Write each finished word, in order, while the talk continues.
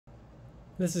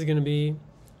This is going to be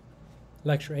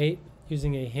lecture 8,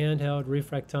 using a handheld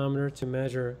refractometer to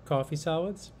measure coffee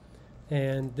solids.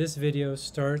 And this video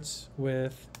starts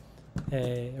with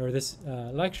this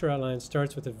lecture outline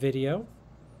starts with a video.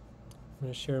 I'm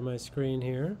going to share my screen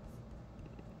here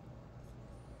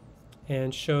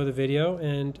and show the video.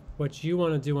 And what you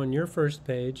want to do on your first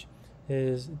page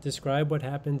is describe what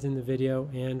happens in the video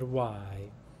and why.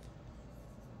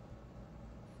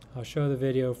 I'll show the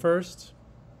video first.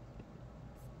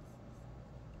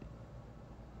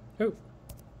 Oh,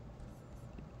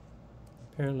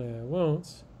 apparently I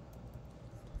won't.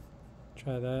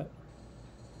 Try that.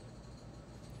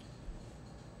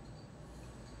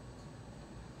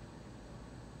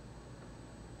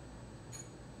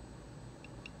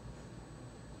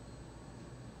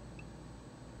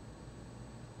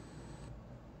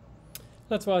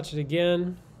 Let's watch it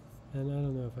again. And I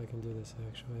don't know if I can do this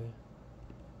actually.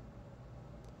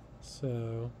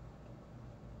 So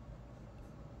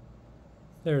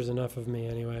there's enough of me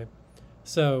anyway.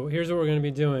 So here's what we're going to be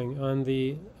doing. On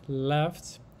the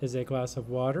left is a glass of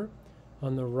water.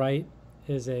 On the right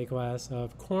is a glass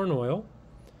of corn oil.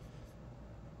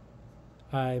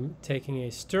 I'm taking a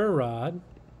stir rod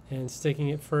and sticking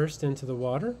it first into the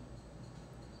water.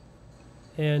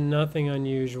 And nothing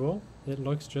unusual. It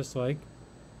looks just like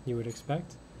you would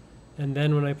expect. And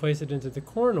then when I place it into the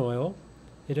corn oil,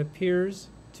 it appears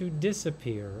to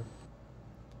disappear.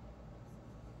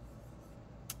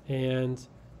 And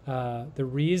the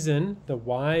reason, the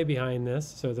why behind this,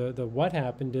 so the what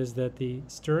happened is that the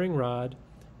stirring rod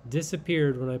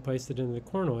disappeared when I placed it into the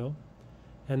corn oil,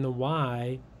 and the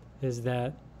why is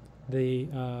that the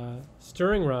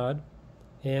stirring rod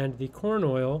and the corn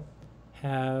oil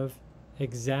have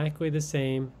exactly the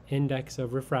same index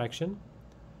of refraction,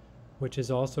 which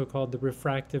is also called the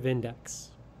refractive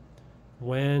index.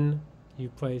 When you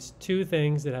place two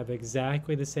things that have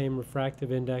exactly the same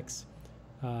refractive index,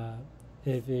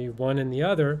 if the one and the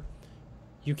other,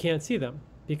 you can't see them,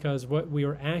 because what we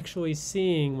are actually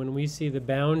seeing when we see the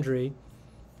boundary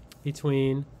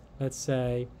between, let's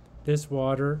say, this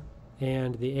water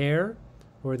and the air,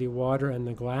 or the water and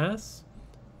the glass,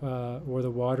 or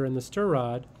the water and the stir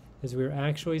rod, is we're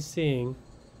actually seeing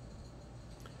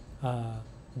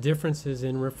differences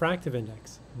in refractive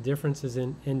index, differences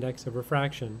in index of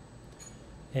refraction.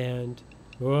 And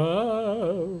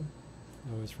whoa,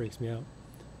 always freaks me out.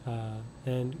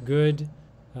 And good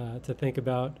to think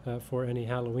about for any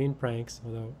Halloween pranks,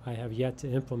 although I have yet to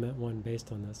implement one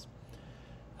based on this.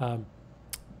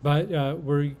 But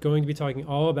we're going to be talking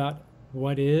all about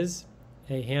what is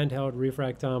a handheld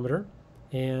refractometer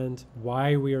and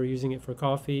why we are using it for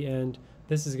coffee. And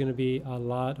this is going to be a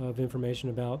lot of information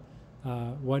about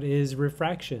what is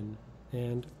refraction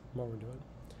and what we're doing.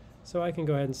 So I can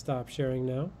go ahead and stop sharing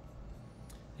now.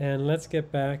 And let's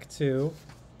get back to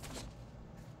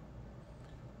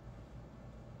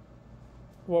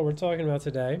what we're talking about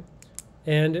today.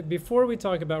 And before we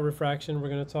talk about refraction, we're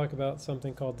going to talk about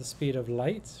something called the speed of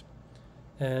light.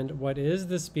 And what is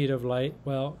the speed of light?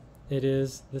 Well, it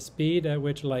is the speed at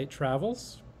which light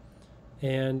travels.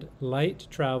 And light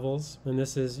travels, and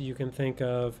this is, you can think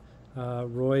of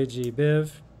Roy G.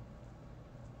 Biv,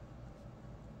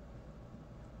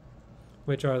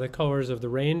 which are the colors of the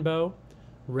rainbow: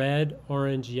 red,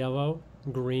 orange, yellow,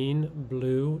 green,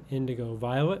 blue, indigo,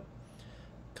 violet.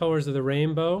 Colors of the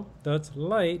rainbow, that's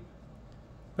light,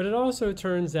 but it also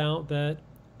turns out that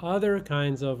other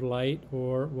kinds of light,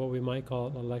 or what we might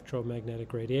call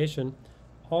electromagnetic radiation,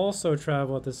 also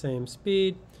travel at the same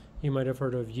speed. You might have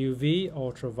heard of UV,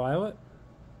 ultraviolet.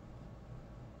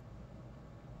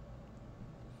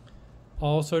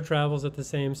 Also travels at the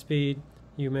same speed.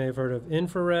 You may have heard of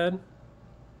infrared,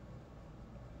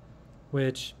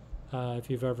 which if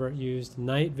you've ever used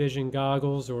night vision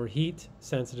goggles or heat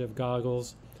sensitive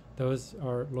goggles, those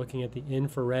are looking at the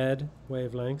infrared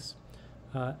wavelengths.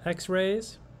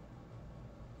 X-rays,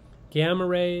 gamma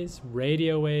rays,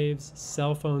 radio waves,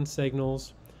 cell phone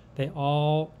signals, they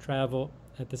all travel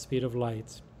at the speed of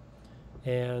light.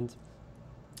 And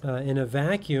in a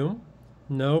vacuum,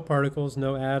 no particles,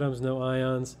 no atoms, no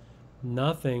ions,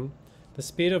 nothing. The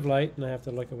speed of light, and I have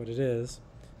to look at what it is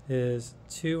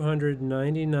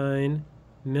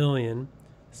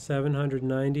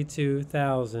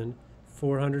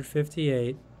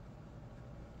 299,792,458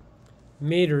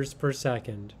 meters per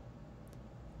second.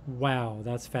 Wow,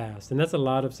 that's fast. And that's a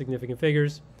lot of significant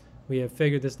figures. We have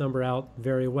figured this number out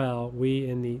very well. We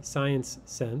in the science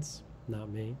sense, not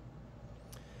me.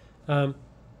 But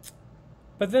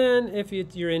then if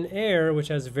you're in air, which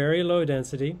has very low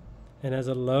density and has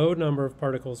a low number of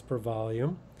particles per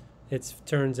volume, it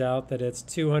turns out that it's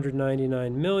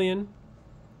 299 million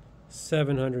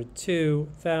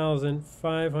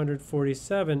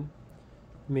 702,547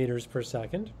 meters per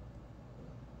second.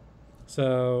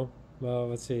 So, well,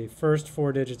 let's see, first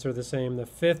four digits are the same. The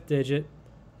fifth digit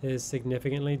is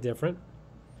significantly different.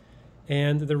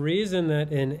 And the reason that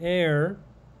in air,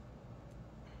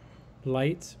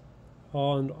 light,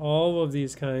 all of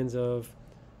these kinds of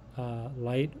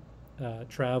light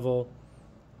travel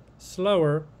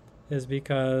slower is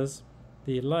because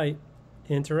the light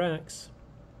interacts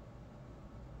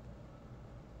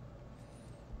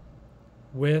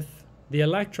with the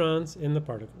electrons in the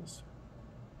particles.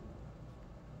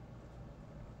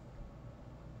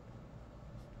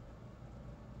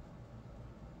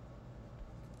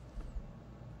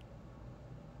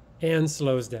 And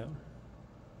slows down.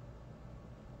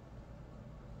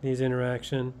 These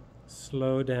interactions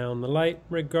slow down the light,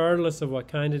 regardless of what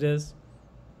kind it is.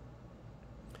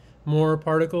 More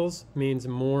particles means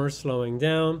more slowing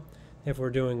down. If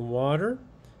we're doing water,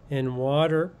 in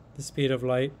water, the speed of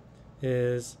light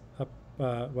is,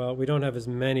 well, we don't have as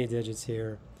many digits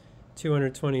here.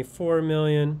 224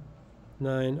 million,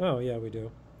 oh yeah, we do.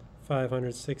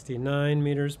 569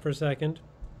 meters per second.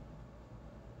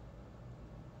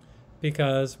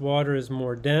 Because water is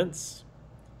more dense,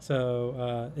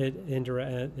 so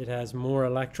it has more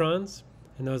electrons,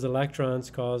 and those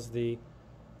electrons cause the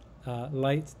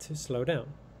light to slow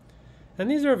down. And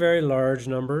these are very large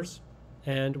numbers,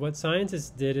 and what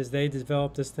scientists did is they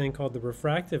developed this thing called the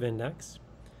refractive index,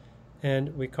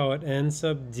 and we call it n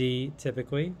sub d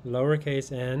typically,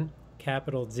 lowercase n,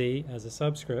 capital D as a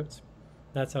subscript.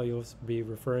 That's how you'll be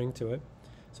referring to it.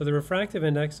 So the refractive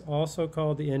index, also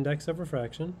called the index of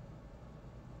refraction,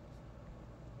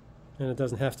 and it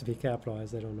doesn't have to be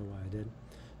capitalized. I don't know why I did,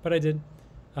 but I did.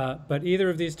 But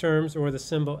either of these terms or the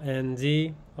symbol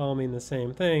ND all mean the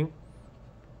same thing.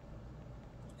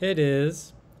 It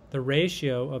is the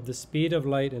ratio of the speed of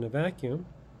light in a vacuum.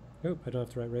 Oop, I don't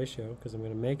have to write ratio because I'm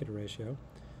going to make it a ratio.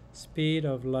 Speed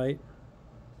of light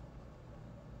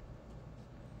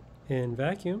in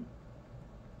vacuum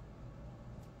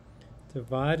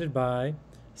divided by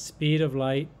speed of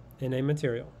light in a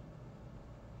material.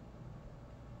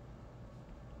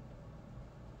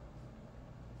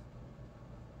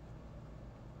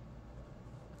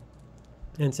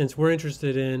 And since we're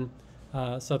interested in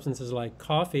substances like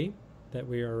coffee that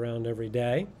we are around every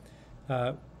day,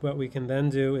 what we can then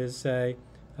do is say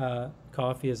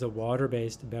coffee is a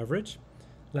water-based beverage.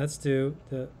 Let's do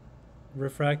the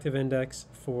refractive index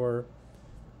for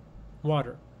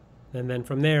water. And then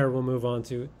from there, we'll move on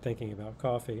to thinking about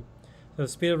coffee. So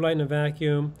speed of light in a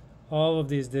vacuum, all of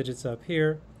these digits up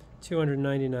here,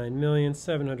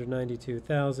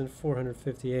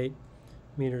 299,792,458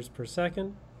 meters per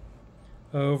second.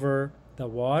 Over the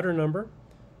water number,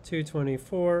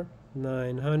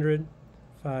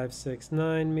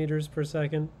 224,900,569 meters per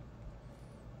second.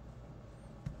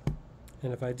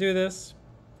 And if I do this,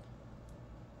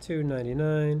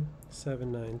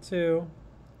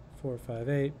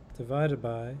 299,792,458 divided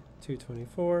by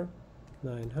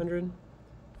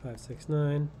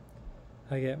 224,900,569,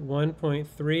 I get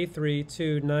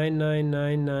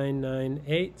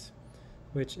 1.332999998,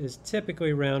 which is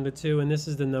typically rounded to, and this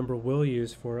is the number we'll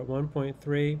use for it,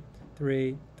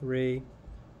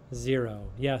 1.3330.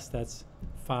 Yes, that's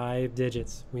 5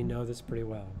 digits. We know this pretty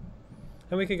well.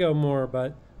 And we could go more,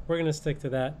 but we're going to stick to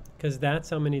that because that's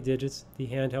how many digits the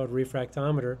handheld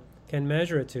refractometer can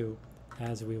measure it to,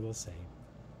 as we will see.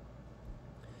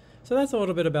 So that's a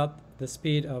little bit about the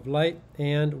speed of light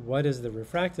and what is the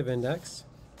refractive index.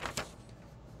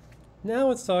 Now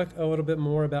let's talk a little bit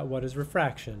more about what is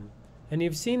refraction. And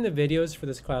you've seen the videos for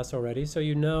this class already, so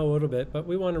you know a little bit, but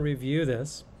we want to review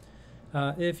this.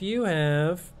 If you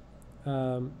have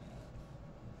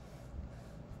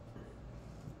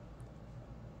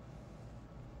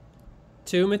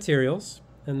two materials,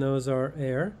 and those are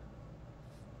air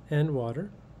and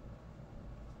water,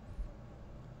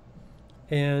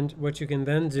 and what you can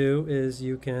then do is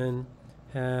you can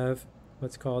have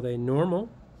what's called a normal,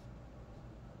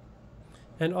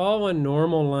 and all a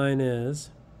normal line is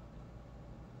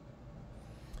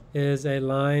a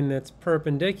line that's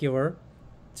perpendicular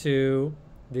to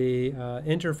the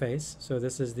interface. So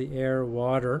this is the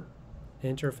air-water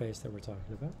interface that we're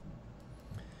talking about.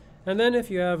 And then if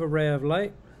you have a ray of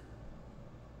light,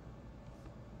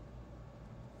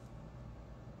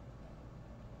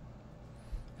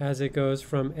 as it goes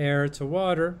from air to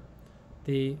water,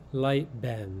 the light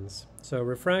bends. So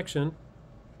refraction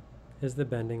is the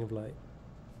bending of light.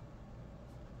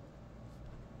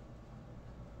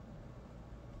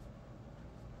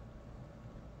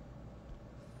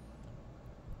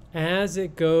 as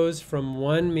it goes from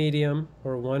one medium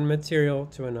or one material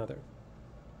to another.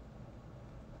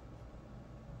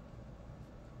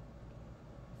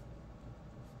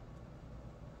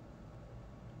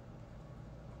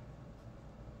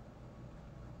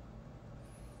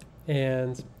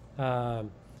 And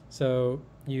so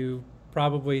you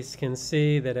probably can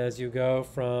see that as you go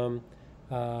from,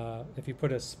 if you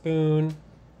put a spoon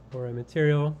or a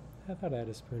material, I thought I had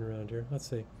a spoon around here. Let's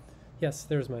see. Yes,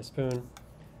 there's my spoon.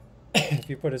 If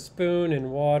you put a spoon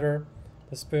in water,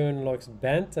 the spoon looks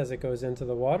bent as it goes into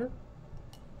the water.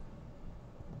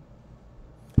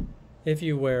 If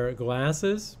you wear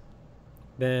glasses,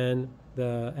 then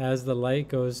as the light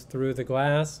goes through the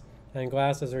glass, and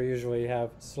glasses usually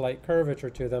have slight curvature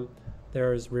to them,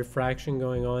 there's refraction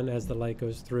going on as the light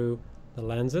goes through the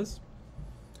lenses.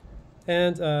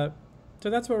 And so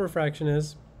that's what refraction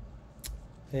is.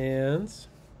 And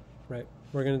right,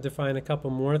 we're going to define a couple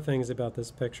more things about this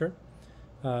picture.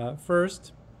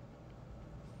 First,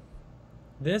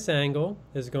 this angle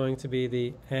is going to be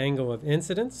the angle of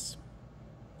incidence,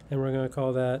 and we're going to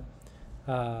call that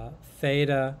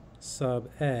theta sub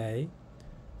A.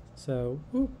 So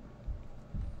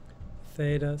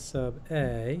theta sub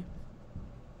A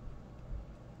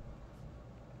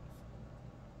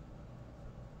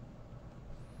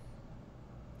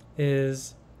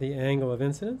is the angle of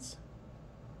incidence.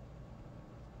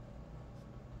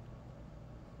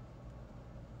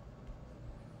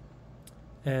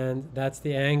 And that's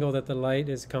the angle that the light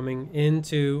is coming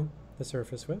into the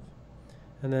surface with.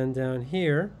 And then down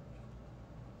here,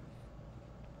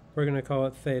 we're going to call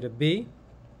it theta B,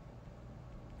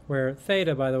 where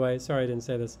theta, by the way, sorry I didn't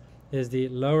say this, is the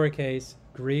lowercase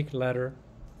Greek letter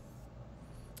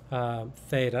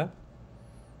theta.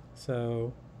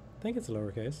 So I think it's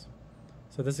lowercase.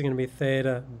 So this is going to be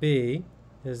theta B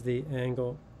is the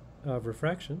angle of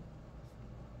refraction.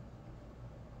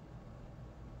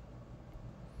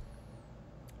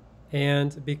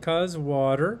 And because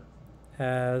water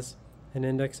has an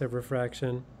index of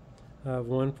refraction of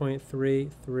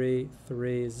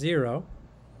 1.3330,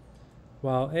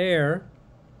 while air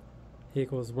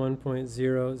equals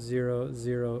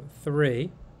 1.0003,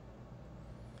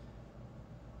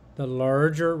 the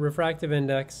larger refractive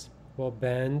index will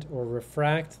bend or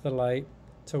refract the light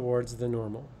towards the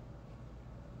normal.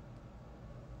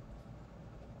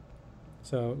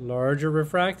 So larger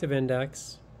refractive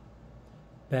index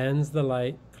bends the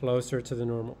light closer to the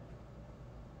normal.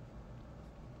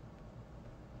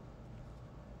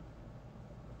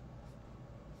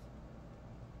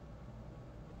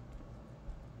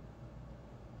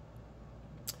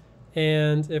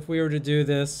 And if we were to do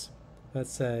this,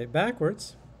 let's say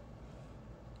backwards,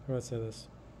 or let's say this,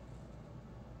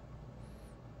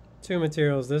 two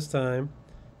materials this time,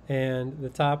 and the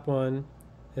top one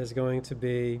is going to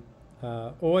be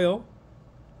oil.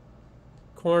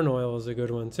 Corn oil is a good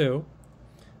one too.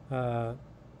 So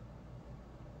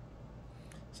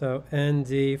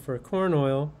ND for corn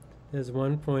oil is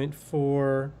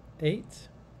 1.48,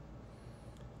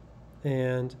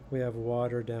 and we have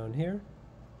water down here.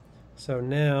 So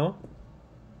now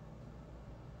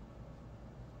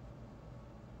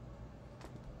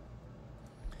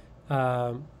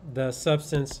the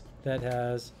substance that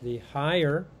has the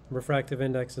higher refractive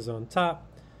index is on top,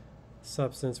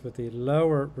 substance with the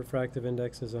lower refractive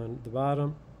index is on the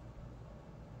bottom,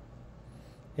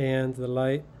 and the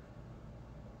light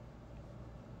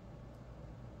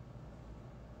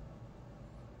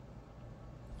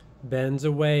bends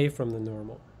away from the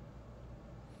normal.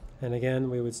 And again,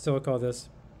 we would still call this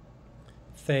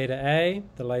theta A,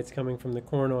 the light's coming from the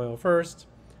corn oil first.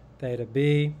 Theta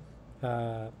B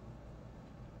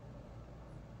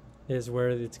is where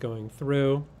it's going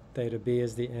through. Theta B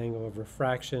is the angle of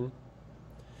refraction.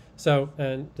 So,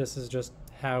 and this is just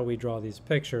how we draw these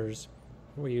pictures,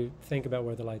 where you think about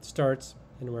where the light starts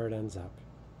and where it ends up.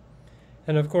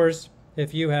 And of course,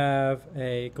 if you have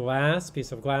a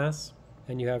piece of glass,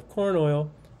 and you have corn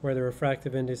oil, where the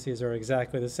refractive indices are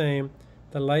exactly the same,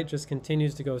 the light just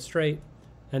continues to go straight,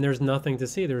 and there's nothing to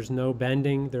see. There's no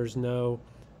bending, there's no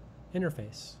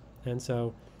interface. And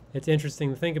so it's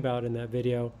interesting to think about in that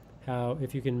video how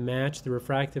if you can match the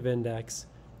refractive index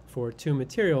for two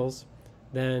materials,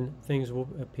 then things will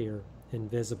appear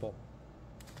invisible.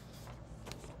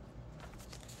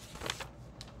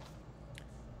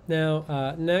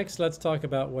 Now, next, let's talk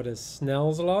about what is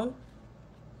Snell's law.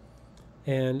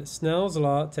 And Snell's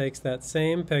law takes that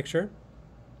same picture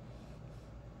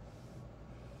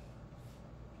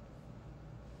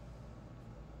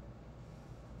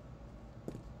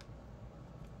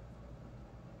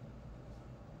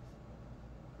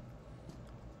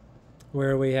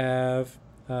where we have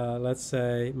let's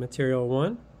say material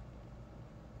 1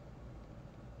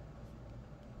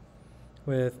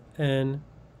 with N1,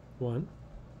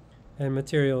 and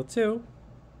material 2,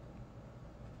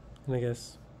 and I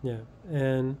guess, yeah,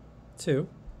 N2.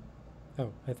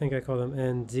 Oh, I think I call them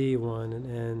ND1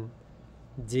 and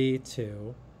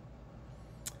ND2.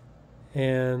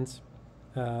 And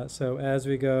so as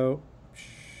we go,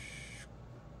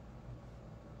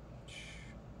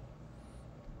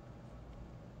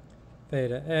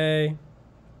 theta A,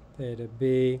 theta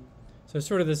B. So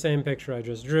sort of the same picture I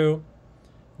just drew.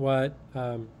 What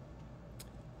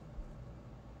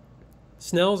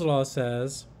Snell's law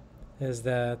says is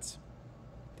that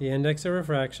the index of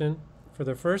refraction for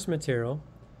the first material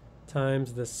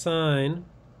times the sine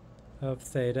of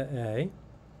theta A,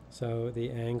 so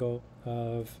the angle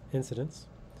of incidence,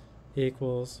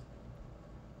 equals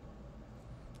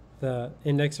the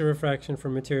index of refraction for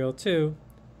material 2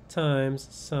 times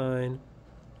sine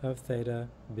of theta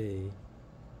B.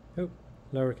 Oh,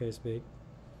 lowercase b.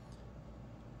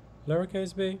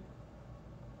 Lowercase b?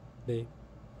 B.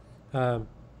 Let's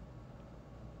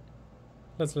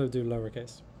do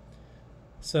lowercase.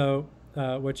 So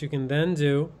what you can then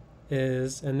do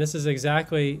is, and this is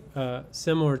exactly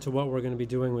similar to what we're going to be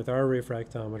doing with our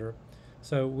refractometer.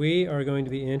 So we are going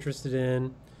to be interested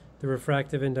in the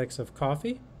refractive index of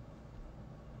coffee,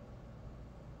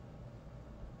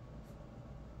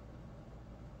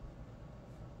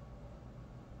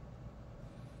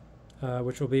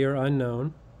 which will be your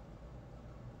unknown.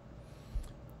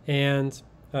 And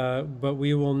but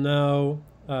we will know,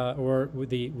 or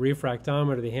the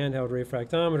refractometer, the handheld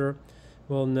refractometer,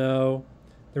 will know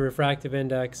the refractive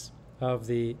index of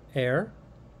the air.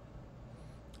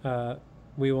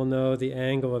 We will know the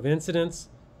angle of incidence.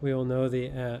 We will know the,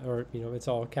 or it's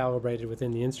all calibrated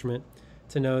within the instrument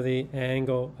to know the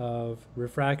angle of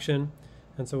refraction.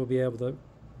 And so we'll be able to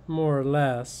more or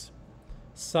less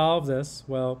solve this.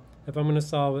 Well, if I'm going to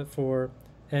solve it for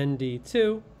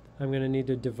ND2, I'm going to need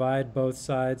to divide both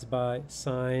sides by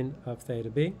sine of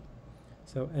theta B.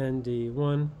 So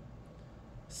ND1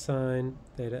 sine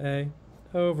theta A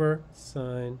over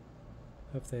sine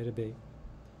of theta B.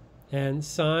 And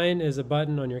sine is a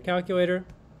button on your calculator.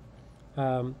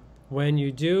 When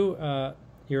you do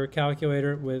your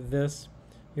calculator with this,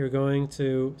 you're going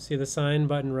to see the sine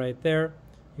button right there.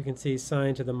 You can see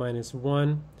sine to the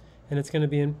 -1. And it's going to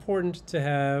be important to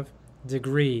have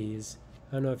degrees.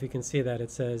 I don't know if you can see that.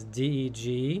 It says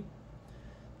DEG.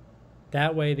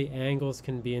 That way the angles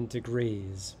can be in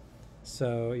degrees.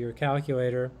 So your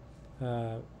calculator,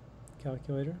 and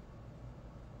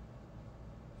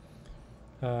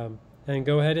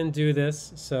go ahead and do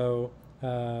this. So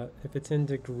if it's in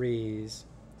degrees,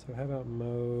 so how about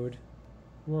mode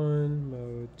 1,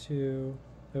 mode 2?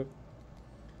 Oh,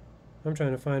 I'm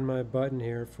trying to find my button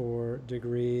here for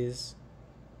degrees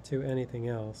to anything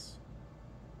else.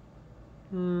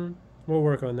 We'll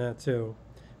work on that too.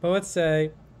 But let's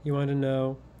say you want to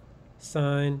know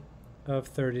sine of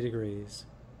 30 degrees.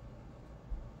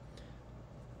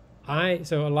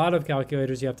 So a lot of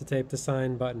calculators you have to type the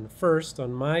sine button first.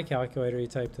 On my calculator you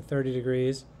type the 30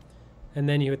 degrees and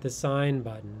then you hit the sine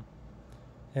button.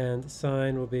 And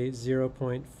sine will be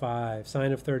 0.5.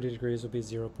 Sine of 30 degrees will be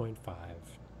 0.5.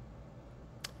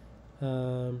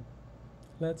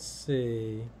 Let's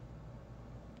see.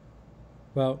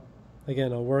 Well,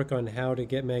 again, I'll work on how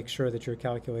to make sure that your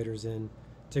calculator's in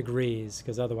degrees,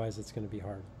 because otherwise it's going to be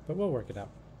hard. But we'll work it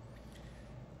out.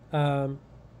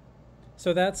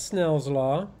 So that's Snell's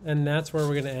law, and that's where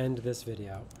we're going to end this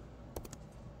video.